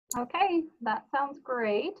Okay, that sounds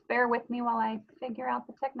great. Bear with me while I figure out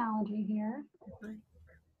the technology here.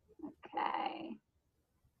 Okay.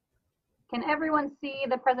 Can everyone see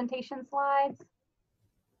the presentation slides?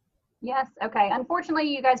 Yes, okay.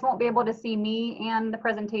 Unfortunately, you guys won't be able to see me and the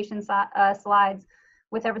presentation slides.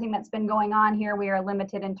 With everything that's been going on here, we are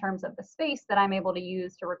limited in terms of the space that I'm able to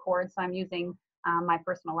use to record, so I'm using my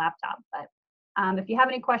personal laptop. But if you have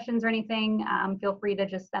any questions or anything, feel free to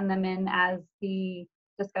just send them in as the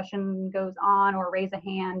discussion goes on, or raise a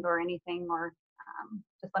hand or anything, or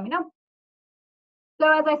just let me know.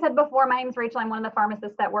 So as I said before, my name is Rachel. I'm one of the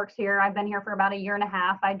pharmacists that works here. I've been here for about 1.5 years.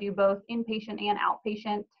 I do both inpatient and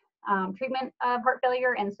outpatient treatment of heart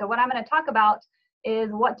failure. And so what I'm going to talk about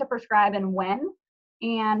is what to prescribe and when.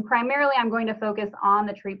 And primarily, I'm going to focus on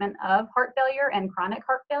the treatment of heart failure and chronic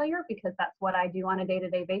heart failure, because that's what I do on a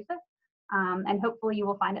day-to-day basis. And hopefully you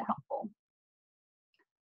will find it helpful.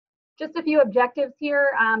 Just a few objectives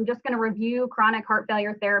here. I'm just going to review chronic heart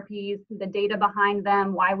failure therapies, the data behind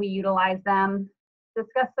them, why we utilize them,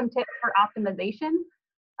 discuss some tips for optimization.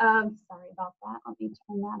 Sorry about that. Let me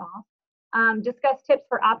turn that off. Discuss tips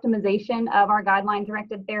for optimization of our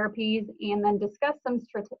guideline-directed therapies, and then discuss some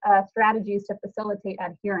strategies to facilitate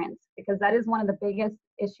adherence, because that is one of the biggest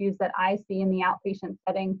issues that I see in the outpatient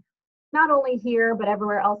setting, not only here, but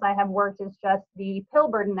everywhere else I have worked, is just the pill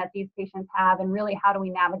burden that these patients have, and really how do we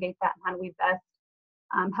navigate that, and how do we best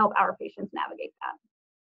help our patients navigate that.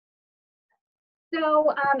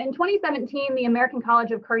 So in 2017, the American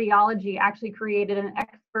College of Cardiology actually created an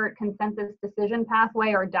expert consensus decision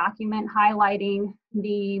pathway, or document, highlighting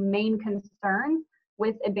the main concerns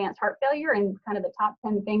with advanced heart failure and kind of the top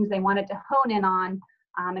 10 things they wanted to hone in on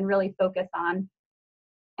and really focus on.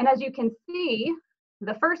 And as you can see,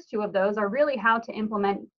 the first two of those are really how to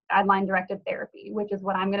implement guideline-directed therapy, which is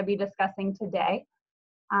what I'm going to be discussing today.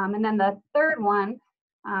 And then the third one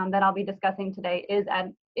that I'll be discussing today is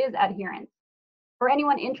adherence. For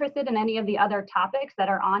anyone interested in any of the other topics that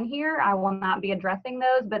are on here, I will not be addressing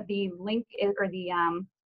those, but the link is, or the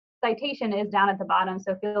citation is down at the bottom,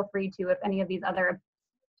 so feel free to, if any of these other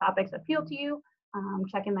topics appeal to you,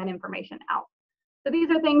 checking that information out. So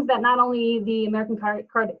these are things that not only the American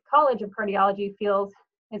College of Cardiology feels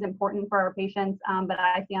is important for our patients, but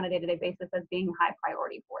I see on a day-to-day basis as being high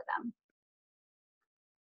priority for them.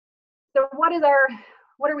 So what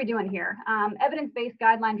are we doing here? Evidence-based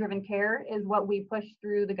guideline-driven care is what we push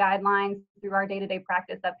through the guidelines through our day-to-day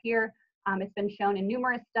practice up here. It's been shown in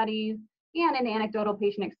numerous studies and in anecdotal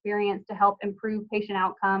patient experience to help improve patient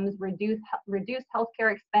outcomes, reduce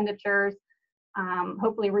healthcare expenditures,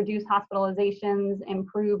 hopefully reduce hospitalizations,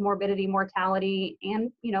 improve morbidity, mortality,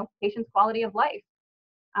 and patients' quality of life.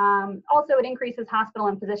 Also, it increases hospital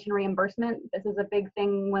and physician reimbursement. This is a big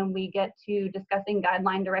thing when we get to discussing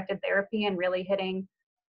guideline-directed therapy and really hitting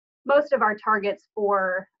most of our targets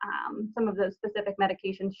for some of those specific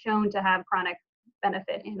medications shown to have chronic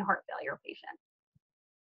benefit in heart failure patients.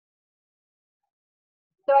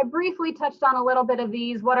 So I briefly touched on a little bit of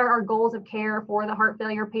these. What are our goals of care for the heart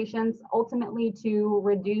failure patients? Ultimately, to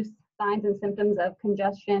reduce signs and symptoms of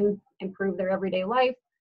congestion, improve their everyday life,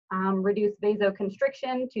 reduce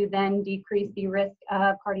vasoconstriction to then decrease the risk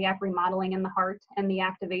of cardiac remodeling in the heart and the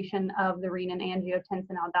activation of the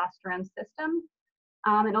renin-angiotensin-aldosterone system.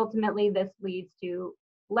 And ultimately, this leads to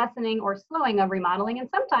lessening or slowing of remodeling, and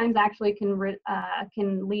sometimes actually can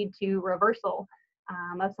lead to reversal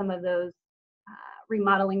of some of those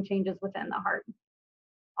remodeling changes within the heart.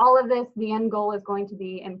 All of this, the end goal is going to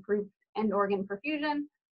be improved end organ perfusion,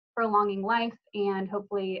 prolonging life, and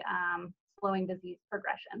hopefully slowing disease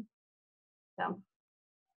progression. So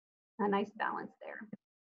a nice balance there.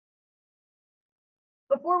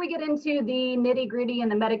 Before we get into the nitty-gritty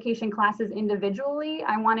and the medication classes individually,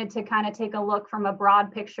 I wanted to kind of take a look from a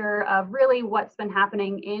broad picture of really what's been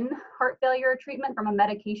happening in heart failure treatment from a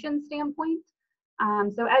medication standpoint.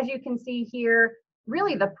 So as you can see here,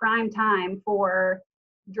 really the prime time for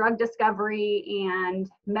drug discovery and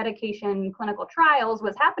medication clinical trials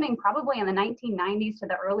was happening probably in the 1990s to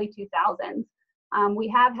the early 2000s. We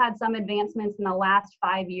have had some advancements in the last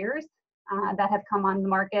 5 years that have come on the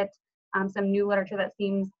market. Some new literature that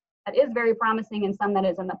is very promising, and some that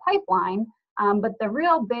is in the pipeline. But the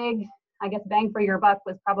real big, I guess, bang for your buck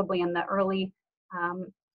was probably in the early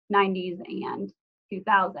 90s and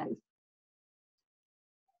 2000s.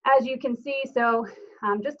 As you can see, so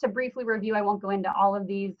just to briefly review, I won't go into all of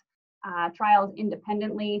these trials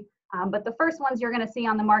independently, but the first ones you're going to see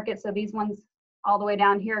on the market, so these ones all the way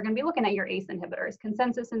down here are going to be looking at your ACE inhibitors.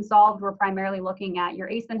 Consensus and Solved were primarily looking at your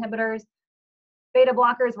ACE inhibitors. Beta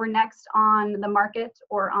blockers were next on the market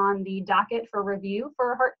or on the docket for review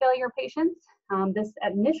for heart failure patients. This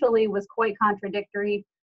initially was quite contradictory,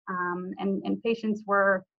 and patients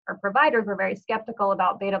were, or providers were very skeptical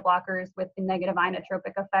about beta blockers with the negative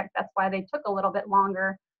inotropic effect. That's why they took a little bit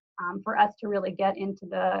longer for us to really get into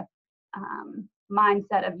the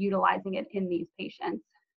mindset of utilizing it in these patients.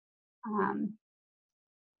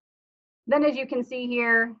 Then as you can see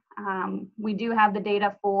here, we do have the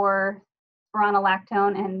data for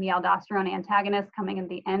spironolactone and the aldosterone antagonist coming at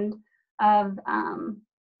the end of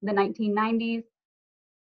the 1990s.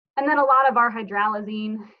 And then a lot of our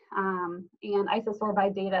hydralazine and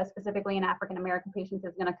isosorbide data, specifically in African American patients,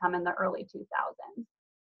 is going to come in the early 2000s.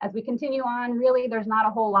 As we continue on, really, there's not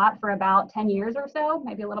a whole lot for about 10 years or so,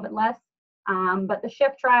 maybe a little bit less. But the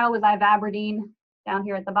SHIFT trial was ivabradine down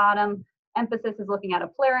here at the bottom. Emphasis is looking at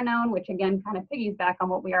eplerenone, which again kind of piggies on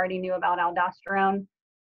what we already knew about aldosterone.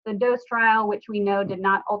 The dose trial, which we know did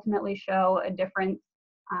not ultimately show a difference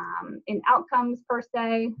in outcomes per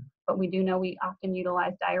se, but we do know we often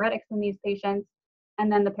utilize diuretics in these patients. And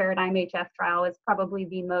then the Paradigm HF trial is probably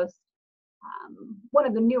the most, one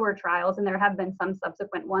of the newer trials, and there have been some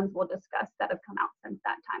subsequent ones we'll discuss that have come out since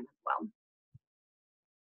that time as well.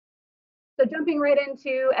 So jumping right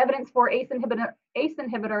into evidence for ACE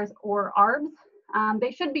inhibitors or ARBs,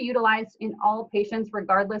 they should be utilized in all patients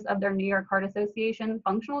regardless of their New York Heart Association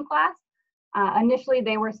functional class. Initially,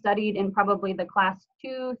 they were studied in probably the class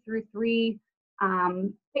 2 through 3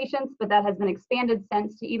 patients, but that has been expanded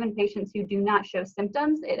since to even patients who do not show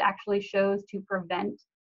symptoms. It actually shows to prevent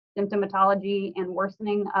symptomatology and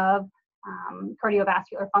worsening of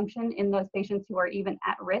cardiovascular function in those patients who are even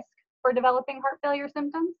at risk for developing heart failure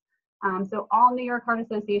symptoms. So all New York Heart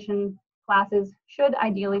Association classes should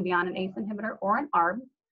ideally be on an ACE inhibitor or an ARB.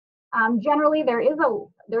 Generally, there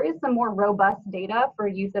is some more robust data for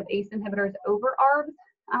use of ACE inhibitors over ARBs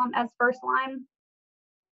as first line.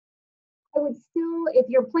 I would still, if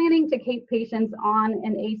you're planning to keep patients on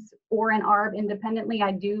an ACE or an ARB independently,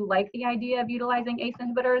 I do like the idea of utilizing ACE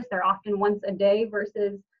inhibitors. They're often once a day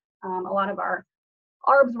versus a lot of our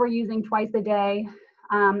ARBs we're using twice a day.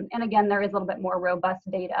 And again, there is a little bit more robust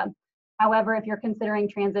data. However, if you're considering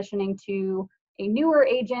transitioning to a newer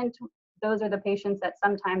agent, those are the patients that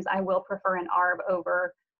sometimes I will prefer an ARB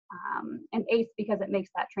over an ACE because it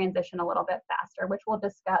makes that transition a little bit faster, which we'll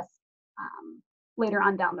discuss later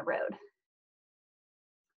on down the road.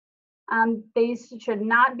 They should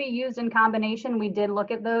not be used in combination. We did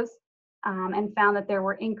look at those and found that there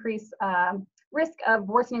were increased risk of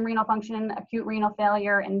worsening renal function, acute renal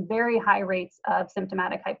failure, and very high rates of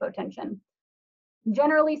symptomatic hypotension.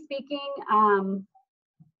 Generally speaking,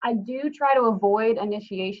 I do try to avoid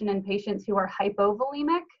initiation in patients who are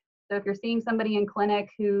hypovolemic. So if you're seeing somebody in clinic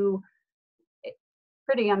who,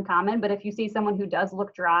 pretty uncommon, but if you see someone who does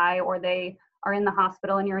look dry or they are in the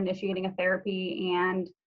hospital and you're initiating a therapy and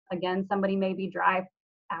again, somebody may be dry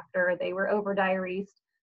after they were over-diuresed,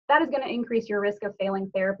 that is going to increase your risk of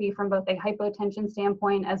failing therapy from both a hypotension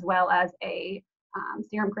standpoint as well as a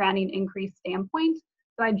serum creatinine increase standpoint.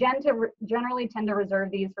 So I generally tend to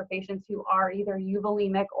reserve these for patients who are either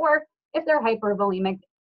euvolemic or if they're hypervolemic,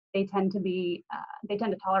 they tend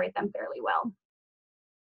to tolerate them fairly well.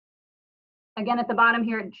 Again, at the bottom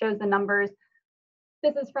here, it shows the numbers.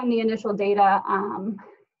 This is from the initial data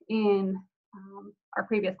in our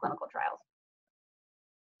previous clinical trials.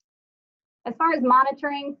 As far as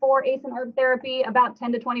monitoring for ACE and ARB therapy, about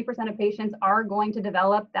 10 to 20% of patients are going to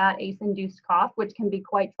develop that ACE-induced cough, which can be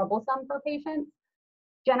quite troublesome for patients.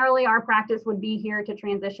 Generally, our practice would be here to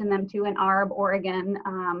transition them to an ARB or again,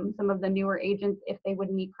 some of the newer agents if they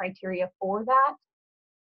would meet criteria for that.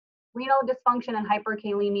 Renal dysfunction and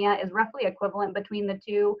hyperkalemia is roughly equivalent between the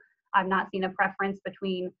two. I've not seen a preference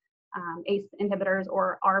between ACE inhibitors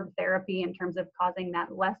or ARB therapy in terms of causing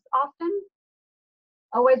that less often.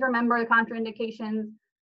 Always remember the contraindications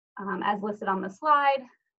as listed on the slide.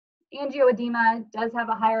 Angioedema does have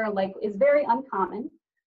a higher, is very uncommon,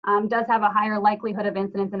 does have a higher likelihood of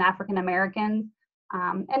incidence in African Americans.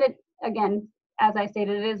 And it, again, as I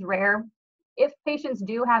stated, it is rare. If patients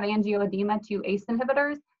do have angioedema to ACE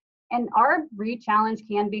inhibitors, an ARB re-challenge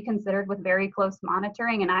can be considered with very close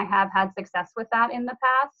monitoring, and I have had success with that in the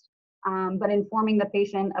past. But informing the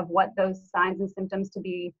patient of what those signs and symptoms to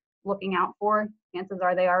be looking out for, chances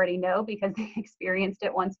are they already know because they experienced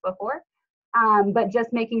it once before. But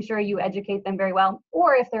just making sure you educate them very well,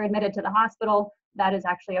 or if they're admitted to the hospital, that is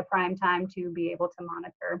actually a prime time to be able to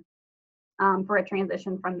monitor for a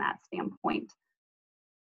transition from that standpoint.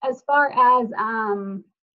 As far as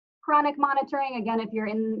chronic monitoring, again, if you're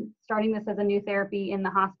starting this as a new therapy in the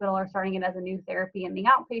hospital or starting it as a new therapy in the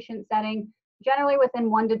outpatient setting, generally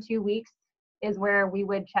within 1 to 2 weeks, is where we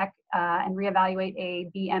would check and reevaluate a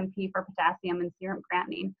BNP for potassium and serum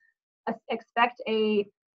creatinine. Expect a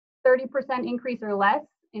 30% increase or less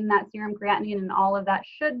in that serum creatinine, and all of that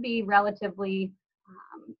should be relatively,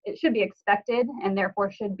 it should be expected and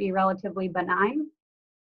therefore should be relatively benign.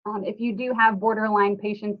 If you do have borderline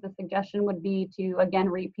patients, the suggestion would be to, again,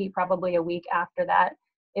 repeat probably a week after that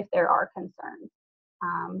if there are concerns.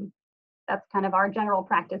 That's kind of our general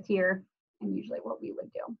practice here and usually what we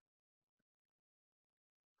would do.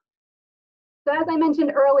 So as I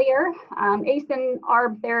mentioned earlier, ACE and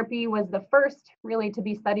ARB therapy was the first really to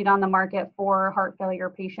be studied on the market for heart failure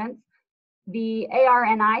patients. The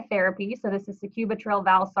ARNI therapy, so this is sacubitril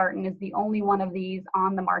valsartan, is the only one of these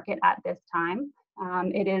on the market at this time.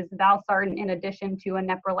 It is valsartan in addition to a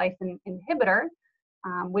neprilysin inhibitor,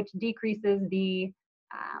 which decreases the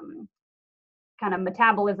kind of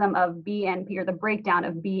metabolism of BNP, or the breakdown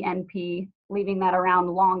of BNP, leaving that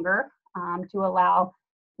around longer to allow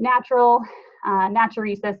natural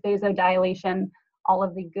natriuresis, vasodilation, all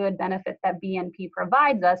of the good benefits that BNP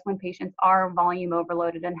provides us when patients are volume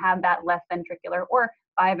overloaded and have that left ventricular or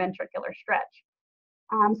biventricular stretch.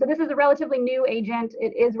 So this is a relatively new agent.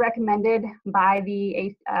 It is recommended by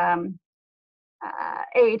the AHA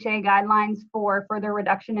guidelines for further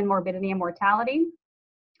reduction in morbidity and mortality.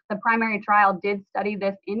 The primary trial did study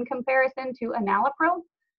this in comparison to enalapril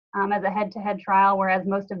as a head-to-head trial, whereas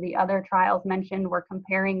most of the other trials mentioned were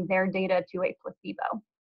comparing their data to a placebo.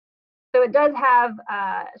 So it does have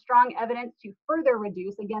strong evidence to further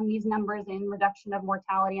reduce. Again, these numbers in reduction of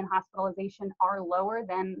mortality and hospitalization are lower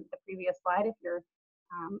than the previous slide if you're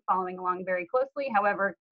following along very closely.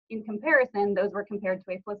 However, in comparison, those were compared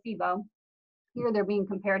to a placebo. Here they're being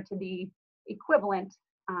compared to the equivalent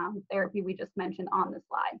therapy we just mentioned on the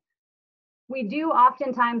slide. We do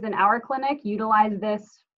oftentimes in our clinic utilize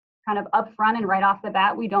this kind of upfront and right off the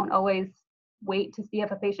bat. We don't always wait to see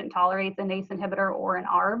if a patient tolerates an ACE inhibitor or an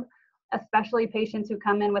ARB, especially patients who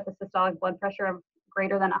come in with a systolic blood pressure of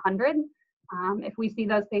greater than 100. If we see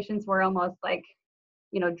those patients, we're almost like,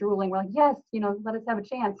 drooling. We're like, yes, let us have a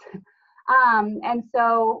chance. And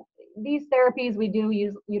so these therapies, we do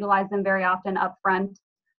utilize them very often upfront.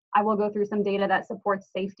 I will go through some data that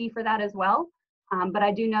supports safety for that as well. But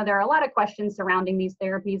I do know there are a lot of questions surrounding these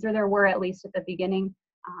therapies, or there were at least at the beginning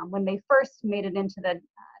when they first made it into the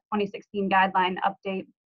 2016 guideline update,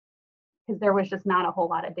 because there was just not a whole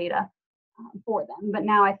lot of data for them. But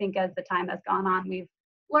now I think as the time has gone on, we've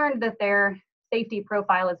learned that their safety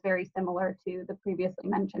profile is very similar to the previously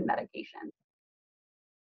mentioned medications.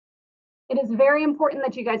 It is very important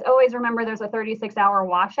that you guys always remember there's a 36-hour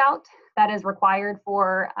washout that is required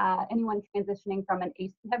for anyone transitioning from an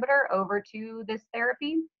ACE inhibitor over to this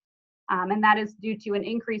therapy. And that is due to an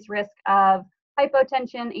increased risk of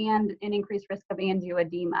hypotension and an increased risk of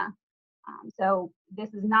angioedema. So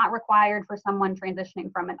this is not required for someone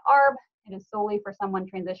transitioning from an ARB. It is solely for someone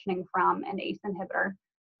transitioning from an ACE inhibitor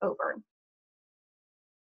over.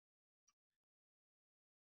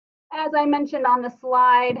 As I mentioned on the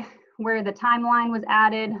slide, where the timeline was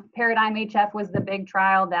added, Paradigm HF was the big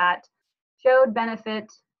trial that showed benefit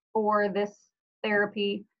for this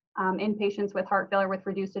therapy in patients with heart failure with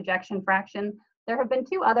reduced ejection fraction. There have been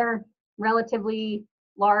two other relatively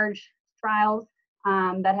large trials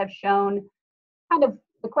that have shown kind of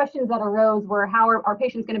the questions that arose were, how are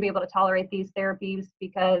patients going to be able to tolerate these therapies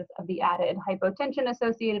because of the added hypotension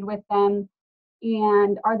associated with them?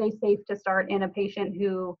 And are they safe to start in a patient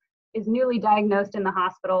who is newly diagnosed in the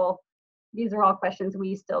hospital? These are all questions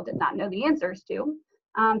we still did not know the answers to.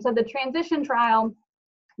 So the transition trial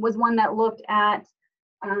was one that looked at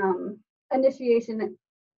initiation,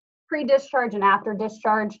 pre-discharge and after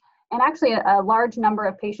discharge. And actually a large number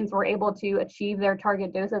of patients were able to achieve their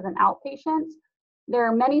target dose as an outpatient. There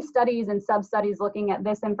are many studies and sub-studies looking at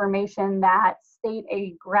this information that state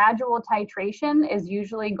a gradual titration is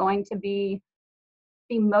usually going to be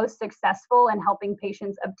the most successful in helping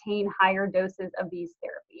patients obtain higher doses of these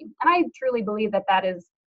therapies. And I truly believe that that is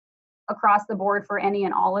across the board for any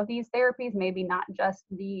and all of these therapies, maybe not just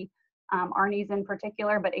the ARNIs in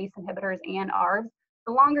particular, but ACE inhibitors and ARBs.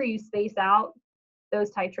 The longer you space out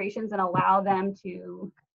those titrations and allow them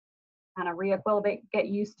to kind of re-equilibrate, get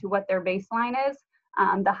used to what their baseline is,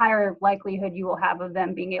 the higher likelihood you will have of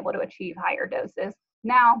them being able to achieve higher doses.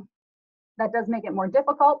 Now, that does make it more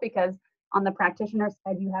difficult because on the practitioner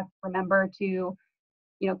side, you have to remember to,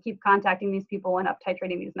 keep contacting these people and up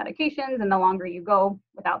titrating these medications. And the longer you go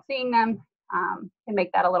without seeing them, can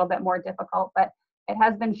make that a little bit more difficult. But it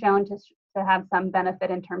has been shown to have some benefit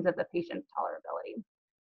in terms of the patient's tolerability.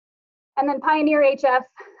 And then Pioneer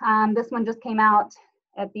HF, this one just came out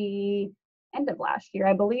at the end of last year,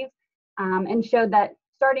 I believe. and showed that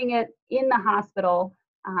starting it in the hospital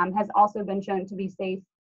has also been shown to be safe,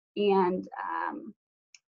 and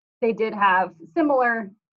they did have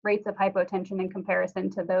similar rates of hypotension in comparison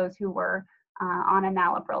to those who were on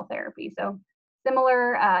enalapril therapy. So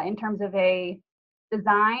similar in terms of a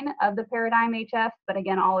design of the Paradigm HF, but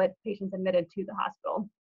again, all patients admitted to the hospital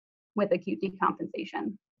with acute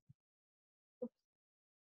decompensation.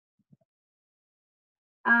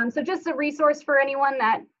 So just a resource for anyone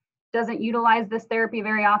that doesn't utilize this therapy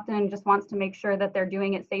very often and just wants to make sure that they're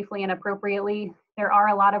doing it safely and appropriately. There are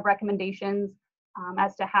a lot of recommendations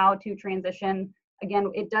as to how to transition.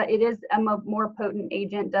 Again, it is a more potent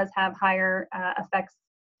agent, does have higher effects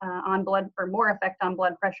on blood, or more effect on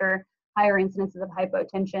blood pressure, higher incidences of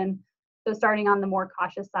hypotension. So starting on the more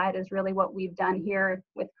cautious side is really what we've done here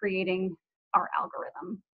with creating our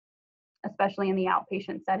algorithm, especially in the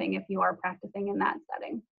outpatient setting if you are practicing in that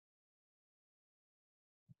setting.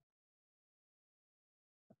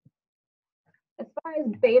 As far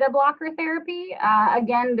as beta blocker therapy,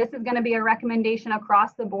 again, this is going to be a recommendation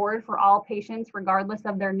across the board for all patients, regardless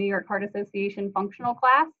of their New York Heart Association functional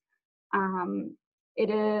class. It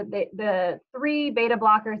is the 3 beta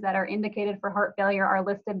blockers that are indicated for heart failure are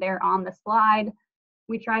listed there on the slide.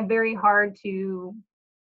 We try very hard to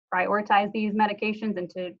prioritize these medications and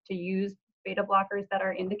to use beta blockers that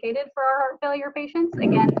are indicated for our heart failure patients.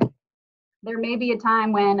 Again, there may be a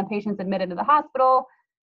time when a patient's admitted to the hospital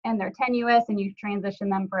and they're tenuous, and you transition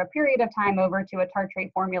them for a period of time over to a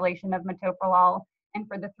tartrate formulation of metoprolol. And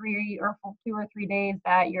for the 2 or 3 days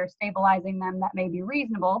that you're stabilizing them, that may be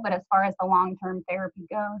reasonable. But as far as the long-term therapy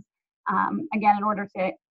goes, again, in order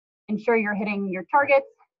to ensure you're hitting your targets,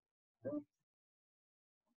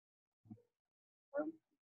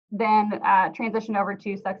 then transition over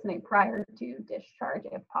to succinate prior to discharge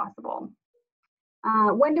if possible.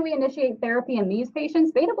 When do we initiate therapy in these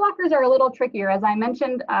patients? Beta blockers are a little trickier. As I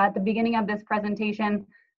mentioned at the beginning of this presentation,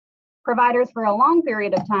 providers for a long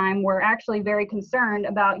period of time were actually very concerned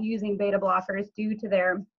about using beta blockers due to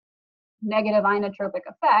their negative inotropic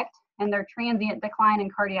effect and their transient decline in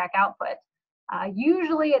cardiac output.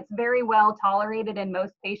 Usually it's very well tolerated in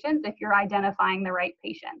most patients if you're identifying the right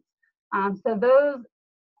patients. So those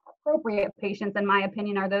appropriate patients, in my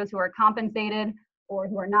opinion, are those who are compensated or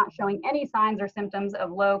who are not showing any signs or symptoms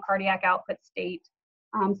of low cardiac output state.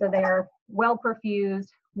 So they are well perfused,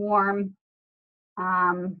 warm,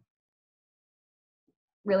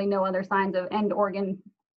 really no other signs of end organ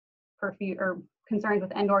perfusion or concerns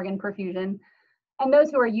with end organ perfusion, and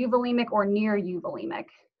those who are euvolemic or near euvolemic.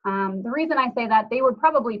 The reason I say that, they would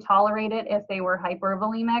probably tolerate it if they were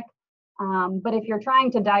hypervolemic, but if you're trying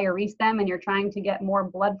to diurese them and you're trying to get more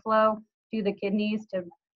blood flow to the kidneys to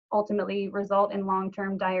ultimately result in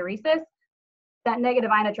long-term diuresis, that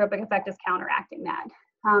negative inotropic effect is counteracting that.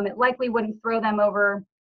 It likely wouldn't throw them over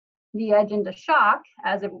the edge into shock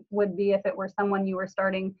as it would be if it were someone you were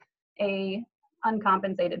starting a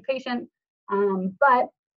uncompensated patient, but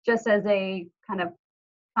just as a kind of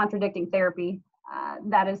contradicting therapy,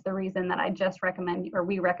 that is the reason that I just recommend, or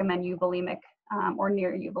we recommend, euvolemic or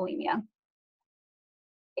near euvolemia.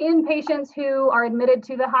 In patients who are admitted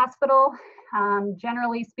to the hospital,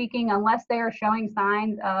 generally speaking, unless they are showing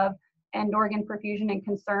signs of end organ perfusion and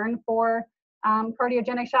concern for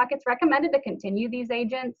cardiogenic shock, it's recommended to continue these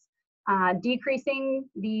agents. Decreasing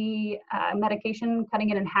the medication, cutting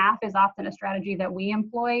it in half, is often a strategy that we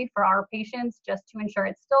employ for our patients just to ensure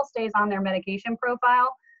it still stays on their medication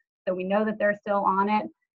profile, so we know that they're still on it.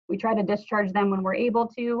 We try to discharge them when we're able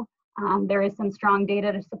to. There is some strong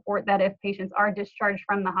data to support that if patients are discharged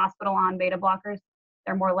from the hospital on beta blockers,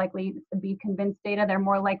 they're more likely to be convinced data, they're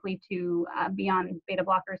more likely to be on beta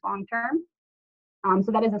blockers long term.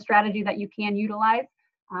 So that is a strategy that you can utilize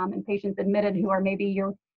in patients admitted who are maybe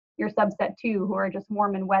your subset 2, who are just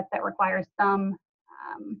warm and wet, that requires some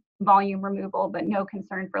volume removal but no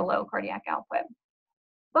concern for low cardiac output.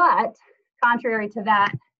 But contrary to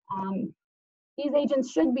that, these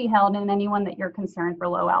agents should be held in anyone that you're concerned for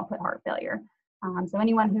low output heart failure. So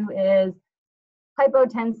anyone who is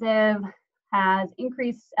hypotensive, has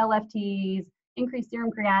increased LFTs, increased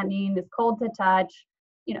serum creatinine, is cold to touch,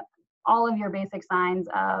 you know, all of your basic signs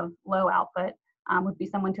of low output would be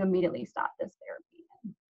someone to immediately stop this therapy.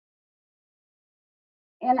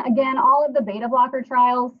 And again, all of the beta blocker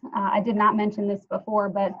trials, I did not mention this before,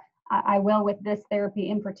 but I will with this therapy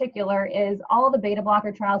in particular, is all the beta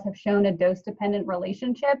blocker trials have shown a dose-dependent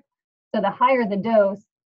relationship. So the higher the dose,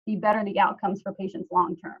 the better the outcomes for patients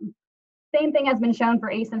long-term. Same thing has been shown for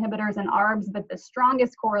ACE inhibitors and ARBs, but the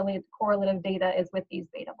strongest correlative data is with these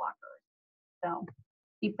beta blockers. So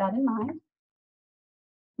keep that in mind.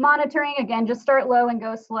 Monitoring, again, just start low and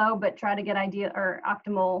go slow, but try to get idea or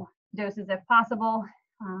optimal doses if possible.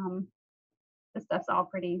 This stuff's all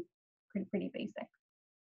pretty basic.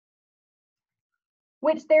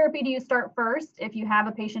 Which therapy do you start first if you have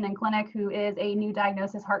a patient in clinic who is a new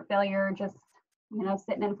diagnosis heart failure, just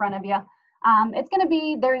sitting in front of you? It's going to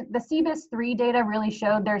be there. The CBIS-3 data really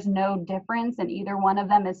showed there's no difference, and either one of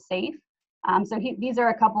them is safe. These are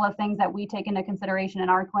a couple of things that we take into consideration in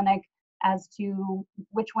our clinic as to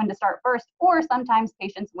which one to start first, or sometimes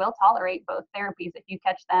patients will tolerate both therapies if you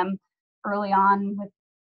catch them early on with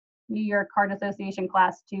New York Heart Association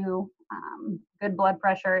Class 2, good blood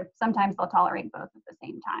pressure. Sometimes they'll tolerate both at the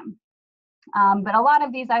same time. But a lot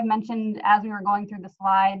of these I've mentioned as we were going through the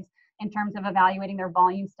slides in terms of evaluating their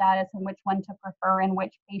volume status and which one to prefer in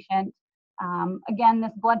which patient. Again,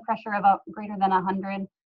 this blood pressure of greater than 100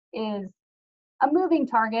 is a moving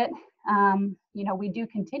target. We do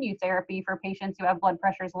continue therapy for patients who have blood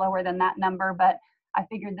pressures lower than that number, but I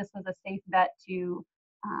figured this was a safe bet to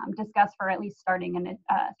discuss for at least starting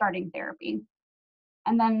therapy.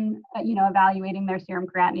 And then, evaluating their serum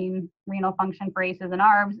creatinine, renal function for ACEs and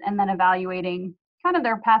ARBs, and then evaluating kind of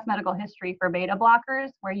their past medical history for beta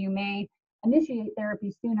blockers, where you may initiate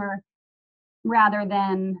therapy sooner rather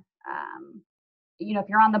than, if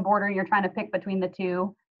you're on the border, you're trying to pick between the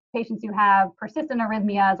two. Patients who have persistent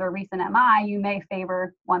arrhythmias or recent MI, you may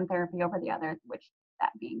favor one therapy over the other, which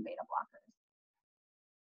that being beta blockers.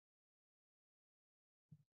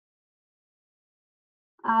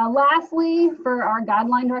 Lastly, for our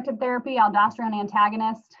guideline-directed therapy, aldosterone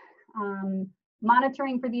antagonist,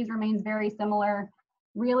 monitoring for these remains very similar.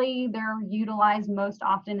 Really, they're utilized most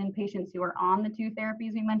often in patients who are on the two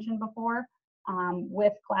therapies we mentioned before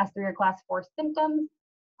with class 3 or class 4 symptoms.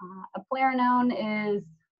 Eplerenone is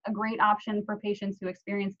a great option for patients who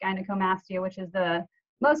experience gynecomastia, which is the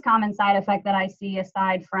most common side effect that I see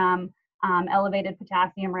aside from elevated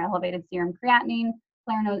potassium or elevated serum creatinine.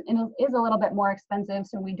 Eplerenone is a little bit more expensive,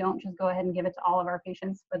 so we don't just go ahead and give it to all of our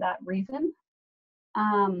patients for that reason.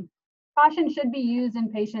 Caution should be used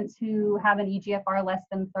in patients who have an EGFR less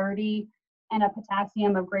than 30 and a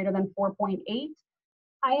potassium of greater than 4.8.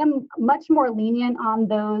 I am much more lenient on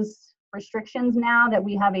those restrictions now that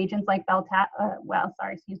we have agents like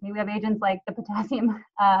we have agents like the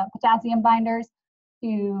potassium binders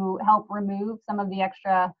to help remove some of the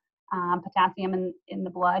extra potassium in the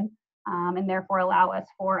blood, and therefore allow us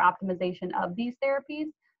for optimization of these therapies.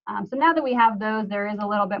 So now that we have those, there is a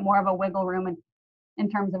little bit more of a wiggle room in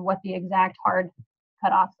terms of what the exact hard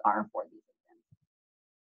cutoffs are for these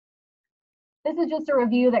agents. This is just a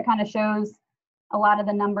review that kind of shows a lot of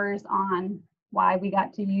the numbers on why we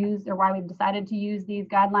got to use or why we've decided to use these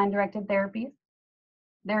guideline-directed therapies.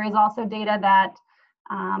 There is also data that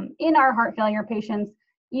in our heart failure patients,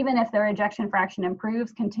 even if their ejection fraction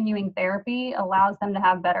improves, continuing therapy allows them to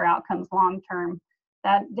have better outcomes long-term.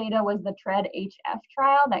 That data was the TREAD-HF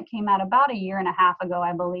trial that came out about a year and a half ago,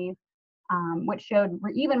 I believe, which showed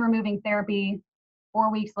even removing therapy 4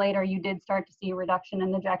 weeks later, you did start to see a reduction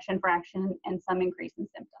in ejection fraction and some increase in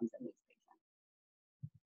symptoms in these patients.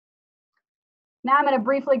 Now I'm going to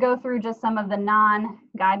briefly go through just some of the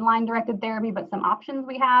non-guideline directed therapy, but some options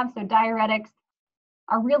we have. So diuretics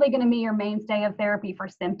are really going to be your mainstay of therapy for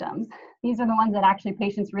symptoms. These are the ones that actually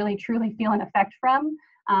patients really truly feel an effect from,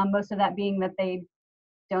 most of that being that they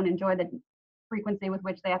don't enjoy the frequency with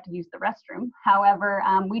which they have to use the restroom. However,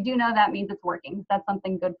 we do know that means it's working. That's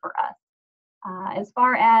something good for us. As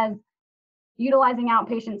far as utilizing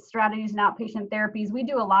outpatient strategies and outpatient therapies, we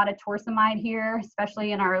do a lot of torsemide here,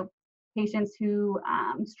 especially in our patients who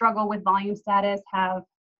struggle with volume status, have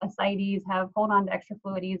ascites, hold on to extra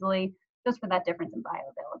fluid easily, just for that difference in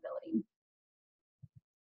bioavailability,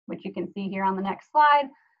 which you can see here on the next slide.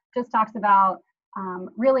 Just talks about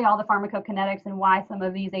really all the pharmacokinetics and why some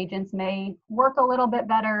of these agents may work a little bit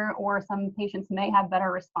better, or some patients may have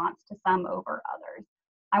better response to some over others.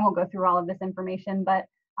 I won't go through all of this information, but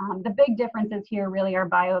the big differences here really are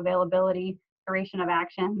bioavailability, duration of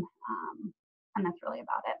action, and that's really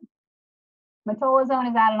about it. Metolazone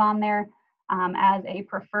is added on there as a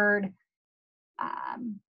preferred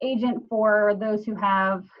agent for those who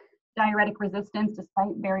have diuretic resistance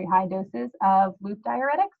despite very high doses of loop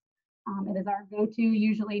diuretics. It is our go-to,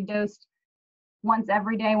 usually dosed once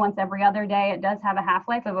every day, once every other day. It does have a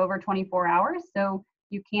half-life of over 24 hours, so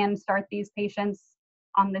you can start these patients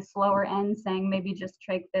on the slower end, saying maybe just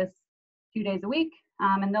take this 2 days a week,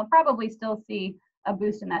 and they'll probably still see a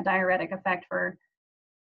boost in that diuretic effect for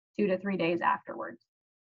 2 to 3 days afterwards.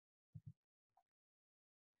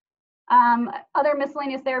 Other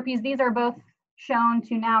miscellaneous therapies, these are both shown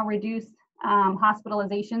to now reduce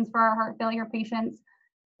hospitalizations for our heart failure patients.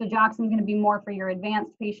 Digoxin is going to be more for your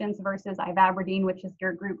advanced patients versus ivabradine, which is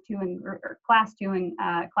your group 2 and or class 2 and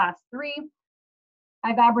class 3.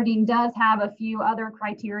 Ivabradine does have a few other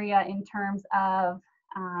criteria in terms of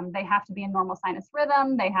they have to be in normal sinus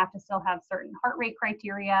rhythm, they have to still have certain heart rate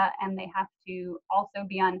criteria, and they have to also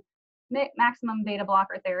be on maximum beta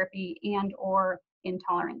blocker therapy and or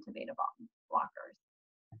intolerant to beta blockers.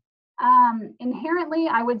 Inherently,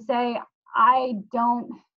 I would say I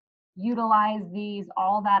don't utilize these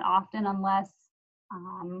all that often unless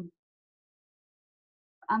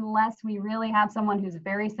we really have someone who's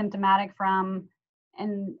very symptomatic from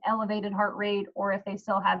an elevated heart rate, or if they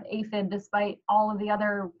still have AFib despite all of the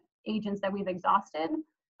other agents that we've exhausted.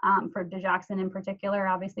 For digoxin in particular,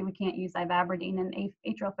 obviously we can't use ivabradine in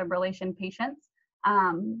atrial fibrillation patients.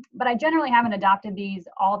 But I generally haven't adopted these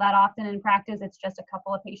all that often in practice. It's just a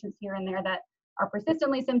couple of patients here and there that are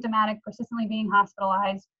persistently symptomatic, persistently being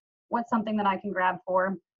hospitalized. What's something that I can grab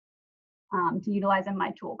for to utilize in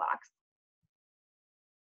my toolbox?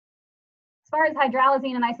 As far as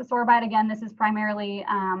hydralazine and isosorbide, again, this is primarily,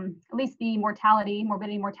 at least the morbidity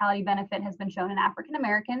mortality benefit has been shown in African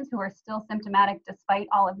Americans who are still symptomatic despite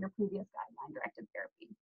all of your previous guideline-directed therapy.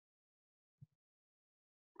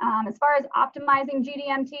 As far as optimizing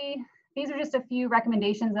GDMT, these are just a few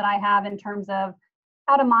recommendations that I have in terms of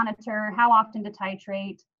how to monitor, how often to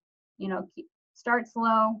titrate, start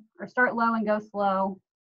slow or start low and go slow,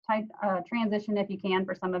 transition if you can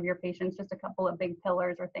for some of your patients, just a couple of big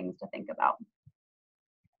pillars or things to think about.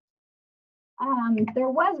 There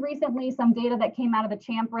was recently some data that came out of the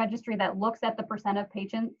CHAMP registry that looks at the % of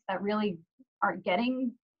patients that really aren't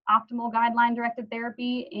getting optimal guideline-directed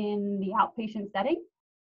therapy in the outpatient setting.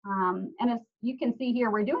 And as you can see here,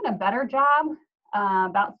 we're doing a better job.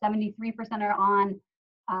 About 73% are on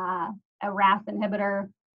a RAS inhibitor,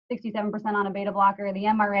 67% on a beta blocker. The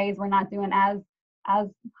MRAs, we're not doing as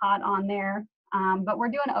hot on there, but we're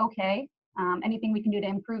doing okay. Anything we can do to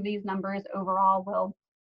improve these numbers overall will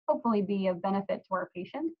hopefully be of benefit to our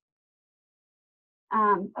patients.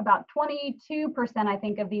 About 22%, I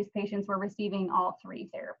think, of these patients were receiving all 3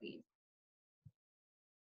 therapies.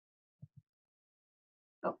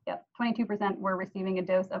 Oh, yep, 22% were receiving a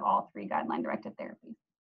dose of all 3 guideline-directed therapies.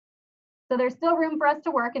 So there's still room for us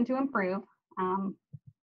to work and to improve.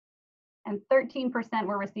 And 13%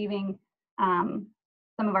 were receiving some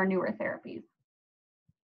of our newer therapies.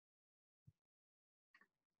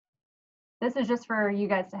 This is just for you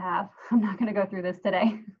guys to have. I'm not going to go through this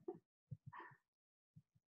today.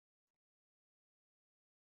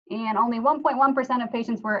 And only 1.1% of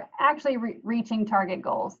patients were actually reaching target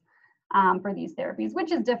goals for these therapies,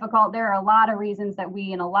 which is difficult. There are a lot of reasons that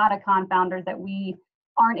and a lot of confounders that we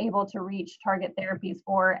aren't able to reach target therapies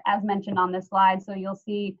for, as mentioned on this slide. So you'll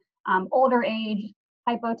see older age,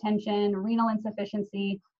 hypotension, renal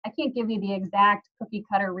insufficiency. I can't give you the exact cookie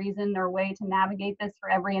cutter reason or way to navigate this for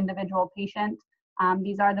every individual patient.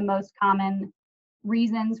 These are the most common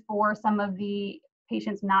reasons for some of the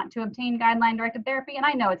patients not to obtain guideline-directed therapy. And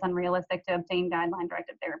I know it's unrealistic to obtain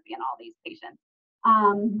guideline-directed therapy in all these patients.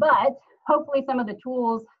 But hopefully some of the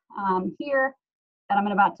tools here that I'm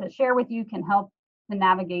about to share with you can help to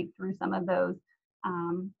navigate through some of those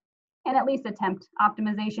and at least attempt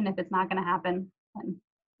optimization. If it's not going to happen, then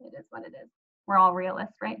it is what it is. We're all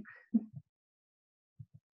realists, right?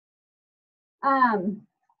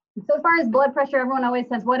 So as far as blood pressure, everyone always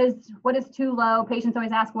says, what is too low? Patients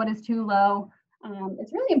always ask, what is too low?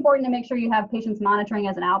 It's really important to make sure you have patients monitoring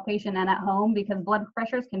as an outpatient and at home, because blood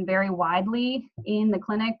pressures can vary widely in the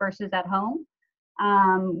clinic versus at home.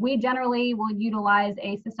 We generally will utilize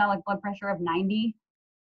a systolic blood pressure of 90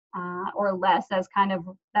 or less as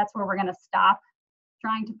that's where we're going to stop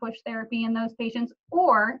trying to push therapy in those patients,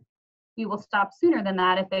 or we will stop sooner than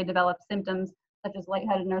that if they develop symptoms such as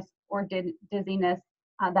lightheadedness or dizziness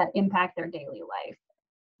that impact their daily life.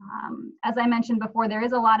 As I mentioned before, there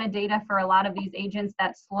is a lot of data for a lot of these agents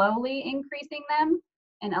that slowly increasing them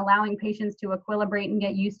and allowing patients to equilibrate and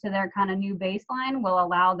get used to their kind of new baseline will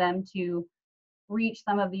allow them to reach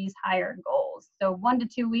some of these higher goals. So 1 to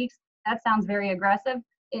 2 weeks, that sounds very aggressive.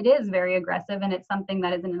 It is very aggressive, and it's something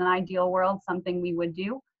that is in an ideal world, something we would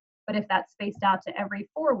do. But if that's spaced out to every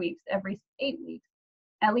 4 weeks, every 8 weeks,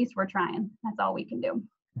 at least we're trying. That's all we can do.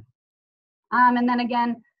 And then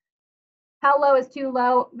again, how low is too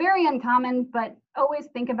low? Very uncommon, but always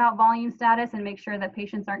think about volume status and make sure that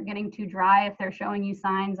patients aren't getting too dry if they're showing you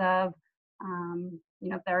signs of,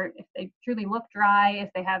 if they truly look dry, if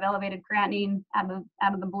they have elevated creatinine out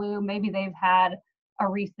of the blue, maybe they've had a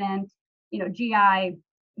recent, GI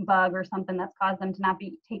bug or something that's caused them to not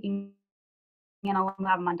be taking have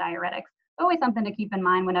them on diuretics. Always something to keep in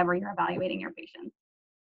mind whenever you're evaluating your patients.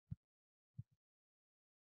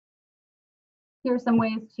 Here's some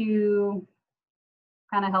ways to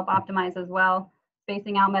kind of help optimize as well.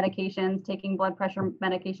 Spacing out medications, taking blood pressure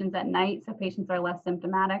medications at night so patients are less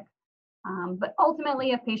symptomatic. But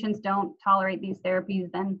ultimately, if patients don't tolerate these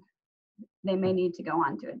therapies, then they may need to go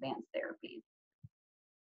on to advanced therapies.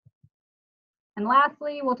 And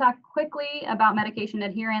lastly, we'll talk quickly about medication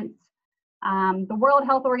adherence. The World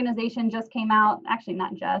Health Organization just came out, actually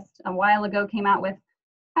not just, a while ago came out with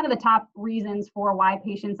kind of the top reasons for why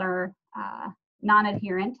patients are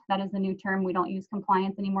non-adherent. That is the new term. We don't use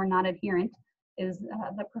compliance anymore. Non-adherent is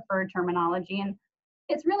the preferred terminology. And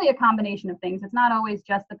it's really a combination of things. It's not always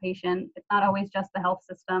just the patient. It's not always just the health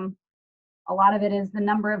system. A lot of it is the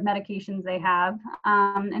number of medications they have.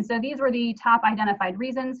 And so these were the top identified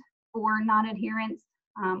reasons for non-adherence.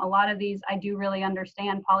 A lot of these I do really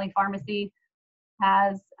understand. Polypharmacy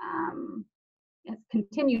has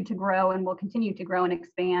continued to grow and will continue to grow and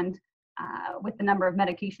expand with the number of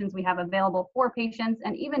medications we have available for patients,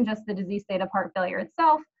 and even just the disease state of heart failure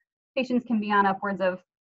itself. Patients can be on upwards of,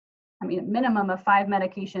 a minimum of 5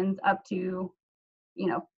 medications up to,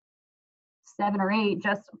 7 or 8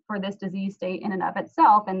 just for this disease state in and of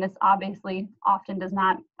itself. And this obviously often does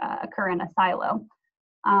not occur in a silo.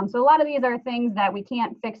 So a lot of these are things that we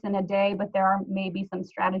can't fix in a day, but there are maybe some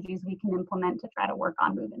strategies we can implement to try to work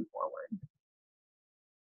on moving forward.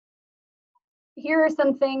 Here are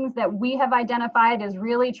some things that we have identified as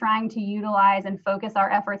really trying to utilize and focus our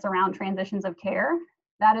efforts around transitions of care.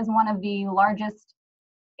 That is one of the largest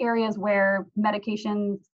areas where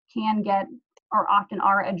medications can get or often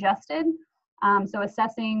are adjusted. So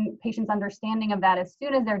assessing patients' understanding of that as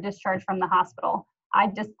soon as they're discharged from the hospital. I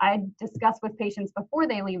discuss with patients before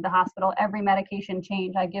they leave the hospital every medication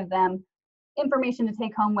change. I give them information to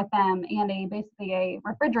take home with them and basically a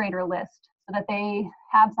refrigerator list so that they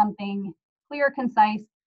have something clear, concise,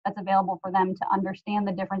 that's available for them to understand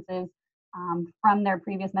the differences from their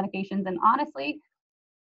previous medications. And honestly,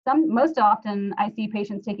 most often I see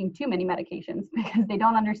patients taking too many medications because they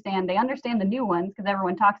don't understand. They understand the new ones because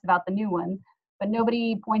everyone talks about the new ones, but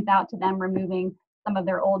nobody points out to them removing some of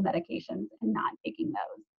their old medications and not taking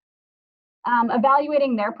those.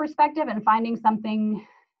 Evaluating their perspective and finding something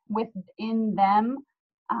within them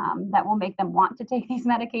that will make them want to take these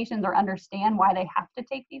medications or understand why they have to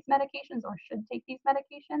take these medications or should take these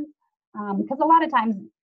medications. Because a lot of times,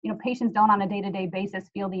 patients don't on a day-to-day basis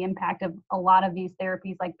feel the impact of a lot of these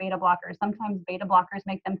therapies like beta blockers. Sometimes beta blockers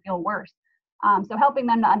make them feel worse. So helping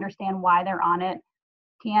them to understand why they're on it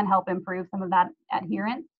can help improve some of that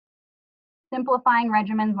adherence. Simplifying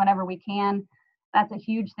regimens whenever we can. That's a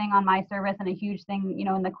huge thing on my service and a huge thing,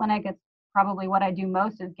 in the clinic. It's probably what I do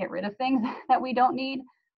most is get rid of things that we don't need.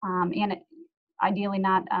 Ideally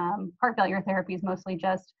not heart failure therapies, mostly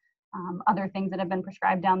just other things that have been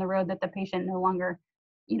prescribed down the road that the patient no longer,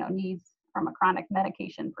 needs from a chronic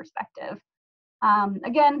medication perspective.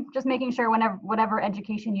 Again, just making sure whatever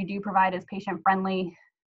education you do provide is patient friendly.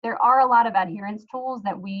 There are a lot of adherence tools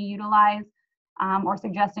that we utilize or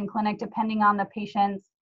suggest in clinic depending on the patient's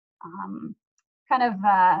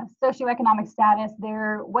socioeconomic status,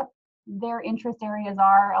 what their interest areas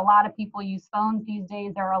are. A lot of people use phones these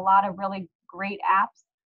days. There are a lot of really great apps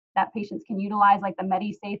that patients can utilize, like the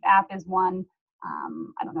MediSafe app is one.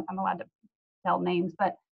 I don't know if I'm allowed to tell names,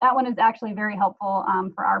 but that one is actually very helpful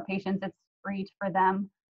for our patients. It's free for them.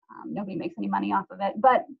 Nobody makes any money off of it,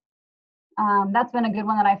 but that's been a good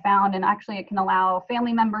one that I found, and actually it can allow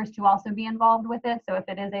family members to also be involved with it. So if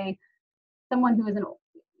it is someone who is an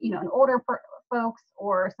older folks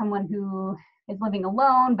or someone who is living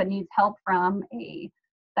alone but needs help from a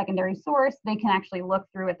secondary source, they can actually look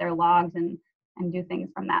through at their logs and do things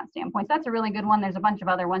from that standpoint. So that's a really good one. There's a bunch of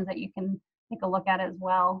other ones that you can take a look at as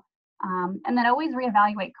well. And then always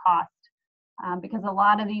reevaluate cost because a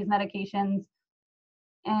lot of these medications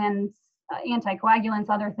and anticoagulants,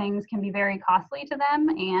 other things can be very costly to them.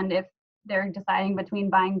 And if they're deciding between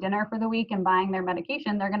buying dinner for the week and buying their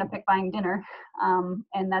medication, they're going to pick buying dinner.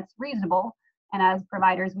 And that's reasonable. And as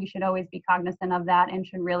providers, we should always be cognizant of that and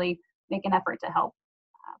should really make an effort to help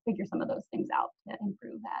figure some of those things out to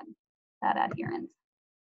improve that adherence.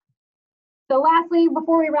 So lastly,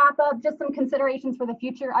 before we wrap up, just some considerations for the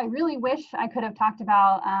future. I really wish I could have talked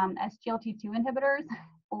about SGLT2 inhibitors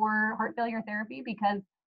for heart failure therapy, because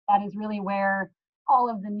that is really where all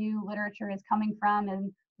of the new literature is coming from.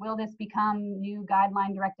 And will this become new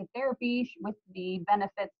guideline-directed therapy with the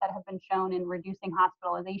benefits that have been shown in reducing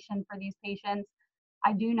hospitalization for these patients?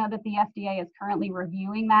 I do know that the FDA is currently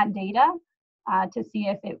reviewing that data to see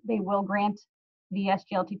if they will grant the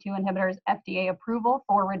SGLT2 inhibitors FDA approval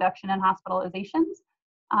for reduction in hospitalizations.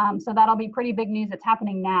 So that'll be pretty big news. It's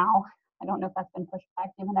happening now. I don't know if that's been pushed back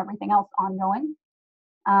given everything else ongoing.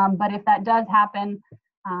 But if that does happen,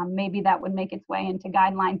 maybe that would make its way into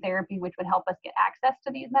guideline therapy, which would help us get access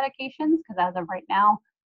to these medications, because as of right now,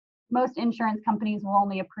 most insurance companies will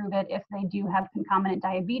only approve it if they do have concomitant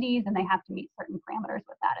diabetes, and they have to meet certain parameters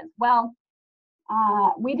with that as well.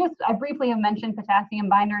 I briefly have mentioned potassium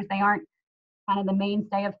binders. They aren't kind of the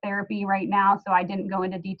mainstay of therapy right now, so I didn't go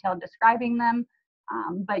into detail describing them,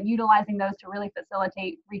 but utilizing those to really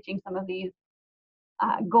facilitate reaching some of these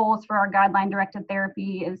goals for our guideline-directed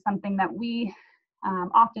therapy is something that we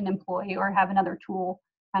often employ or have another tool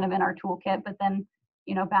kind of in our toolkit, but then,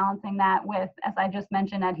 balancing that with, as I just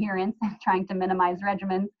mentioned, adherence and trying to minimize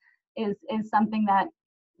regimens is something that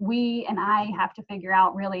we and I have to figure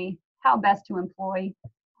out really how best to employ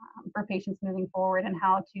for patients moving forward and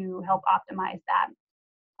how to help optimize that.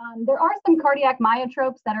 There are some cardiac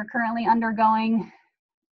myotropes that are currently undergoing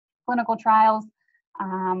clinical trials.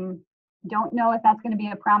 Don't know if that's going to be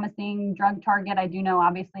a promising drug target. I do know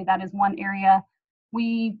obviously that is one area.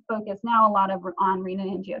 We focus now a lot on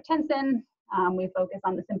renin-angiotensin. We focus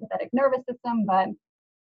on the sympathetic nervous system, but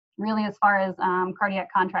really as far as cardiac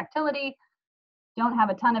contractility, don't have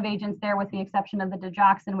a ton of agents there with the exception of the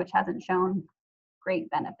digoxin, which hasn't shown great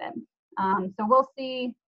benefit. So we'll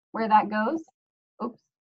see where that goes. Oops,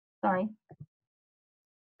 sorry.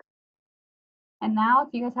 And now if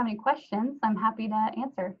you guys have any questions, I'm happy to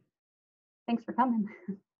answer. Thanks for coming.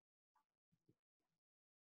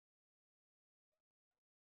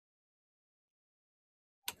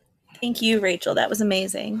 Thank you, Rachel. That was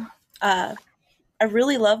amazing. I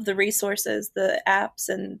really love the resources, the apps,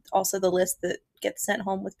 and also the list that gets sent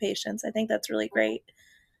home with patients. I think that's really great.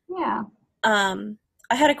 Yeah.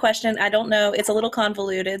 I had a question. I don't know. It's a little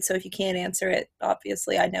convoluted, so if you can't answer it,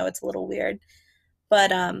 obviously, I know it's a little weird.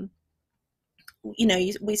 But,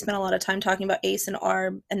 we spent a lot of time talking about ACE and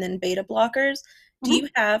ARB and then beta blockers. Do you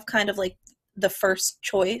have kind of like the first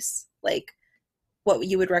choice, like what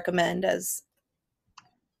you would recommend as?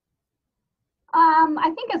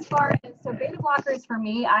 I think as far as, so beta blockers for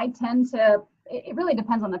me, it really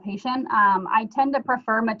depends on the patient. I tend to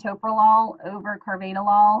prefer metoprolol over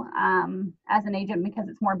carvedilol as an agent because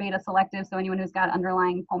it's more beta selective. So anyone who's got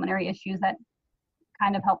underlying pulmonary issues, that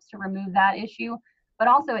kind of helps to remove that issue. But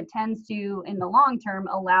also it tends to, in the long term,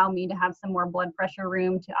 allow me to have some more blood pressure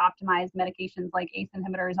room to optimize medications like ACE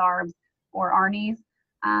inhibitors, ARBs, or ARNIs.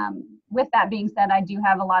 With that being said, I do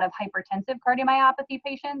have a lot of hypertensive cardiomyopathy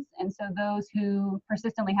patients, and so those who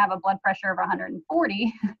persistently have a blood pressure of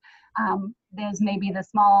 140, those may be a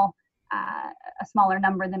smaller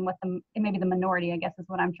number than what maybe the minority, I guess is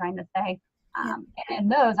what I'm trying to say.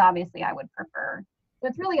 And those obviously I would prefer. So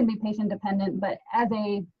it's really going to be patient dependent, but as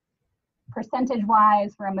a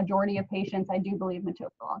percentage-wise, for a majority of patients, I do believe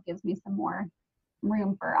metoprolol gives me some more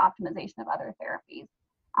room for optimization of other therapies.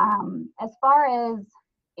 As far as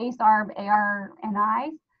ACE, ARB,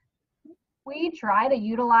 ARNIs, we try to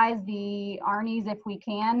utilize the ARNIs if we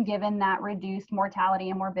can, given that reduced mortality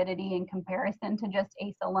and morbidity in comparison to just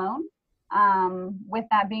ACE alone. With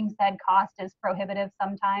that being said, cost is prohibitive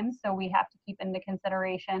sometimes, so we have to keep into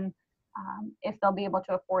consideration if they'll be able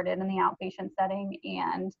to afford it in the outpatient setting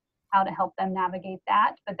and how to help them navigate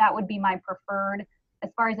that. But that would be my preferred. As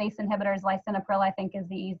far as ACE inhibitors, lisinopril I think is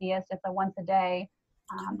the easiest. It's a once a day.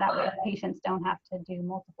 That way patients don't have to do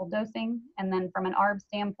multiple dosing. And then from an ARB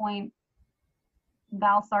standpoint,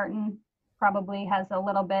 valsartan probably has a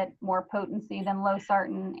little bit more potency than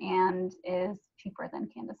losartan and is cheaper than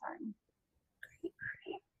candesartan.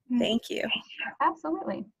 Thank you.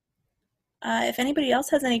 Absolutely. If anybody else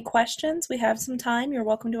has any questions, we have some time. You're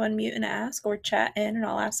welcome to unmute and ask, or chat in and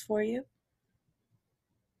I'll ask for you.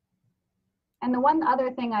 And the one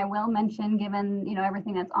other thing I will mention, given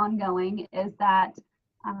everything that's ongoing, is that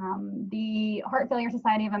the Heart Failure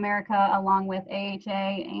Society of America, along with AHA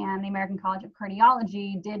and the American College of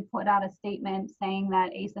Cardiology, did put out a statement saying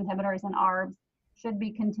that ACE inhibitors and ARBs should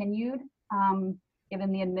be continued,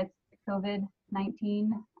 given the amidst COVID-19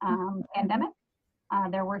 pandemic.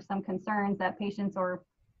 There were some concerns that patients, or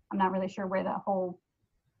I'm not really sure where the whole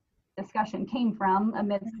discussion came from,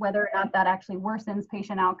 amidst whether or not that actually worsens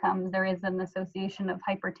patient outcomes. There is an association of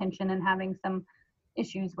hypertension and having some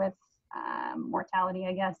issues with mortality,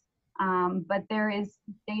 I guess. But there is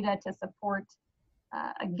data to support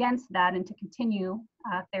against that and to continue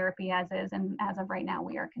therapy as is. And as of right now,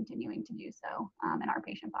 we are continuing to do so in our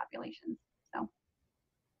patient populations. So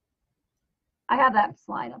I have that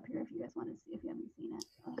slide up here if you guys want to see, if you haven't seen it.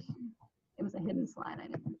 It was a hidden slide. I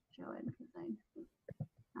didn't show it because I'm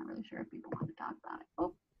not really sure if people want to talk about it.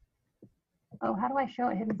 Oh, how do I show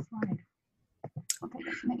a hidden slide? Okay,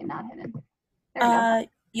 let's make it not hidden. There we go.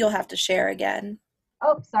 You'll have to share again.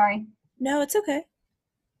 Oh, sorry. No, it's okay.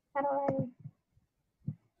 How do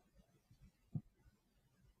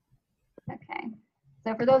I? Okay.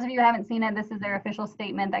 So for those of you who haven't seen it, this is their official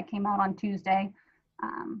statement that came out on Tuesday,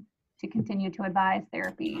 to continue to advise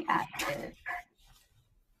therapy at risk.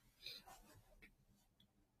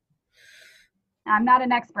 I'm not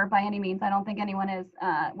an expert by any means. I don't think anyone is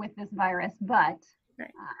with this virus, but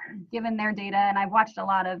Right. Given their data, and I've watched a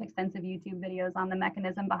lot of extensive YouTube videos on the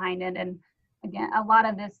mechanism behind it, and again, a lot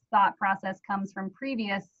of this thought process comes from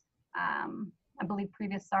previous, I believe,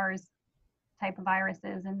 previous SARS type of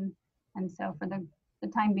viruses, and so for the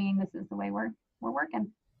time being, this is the way we're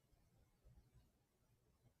working.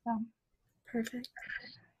 So. Perfect.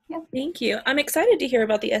 Yep. Thank you. I'm excited to hear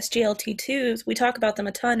about the SGLT2s. We talk about them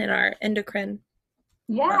a ton in our endocrine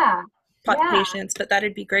patients, but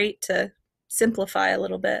that'd be great to simplify a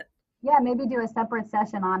little bit. Yeah, maybe do a separate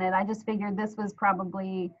session on it. I just figured this was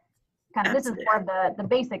probably kind of, Absolutely. This is more of the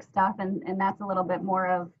basic stuff, and that's a little bit more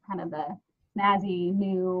of kind of the snazzy,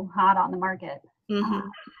 new, hot on the market. Mm-hmm.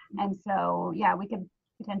 And so, yeah, we could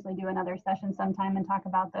potentially do another session sometime and talk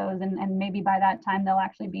about those, and maybe by that time they'll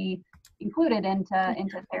actually be included into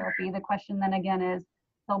therapy. The question then again is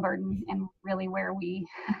pill burden, and really where we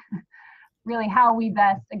really how we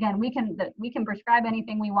best, again, we can prescribe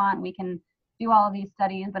anything we want, we can do all of these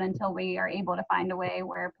studies, but until we are able to find a way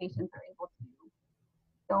where patients are able to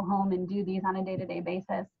go home and do these on a day-to-day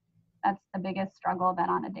basis, that's the biggest struggle that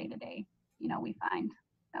on a day-to-day, we find.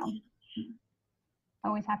 So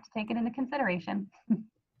always have to take it into consideration.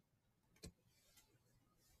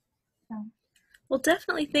 So. Well,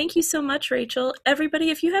 definitely. Thank you so much, Rachel. Everybody,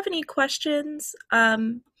 if you have any questions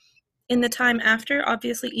in the time after,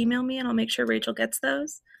 obviously email me and I'll make sure Rachel gets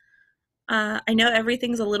those. I know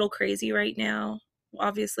everything's a little crazy right now.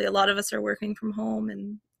 Obviously, a lot of us are working from home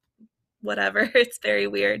and whatever. It's very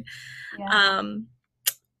weird. Yeah.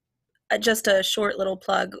 Just a short little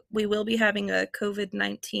plug. We will be having a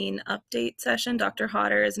COVID-19 update session. Dr.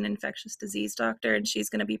 Hodder is an infectious disease doctor, and she's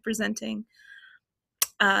going to be presenting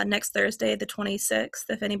next Thursday, the 26th.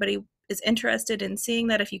 If anybody is interested in seeing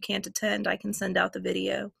that, if you can't attend, I can send out the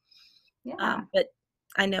video. Yeah. But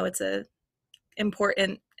I know it's a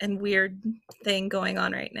important and weird thing going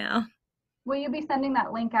on right now. Will you be sending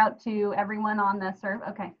that link out to everyone on the serve?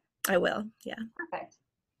 Okay. I will, yeah. Perfect.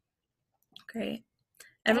 Great.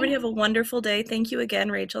 Everybody have a wonderful day. Thank you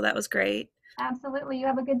again, Rachel. That was great. Absolutely. You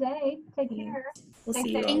have a good day. Take care. We'll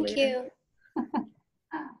see you all later. Thank you.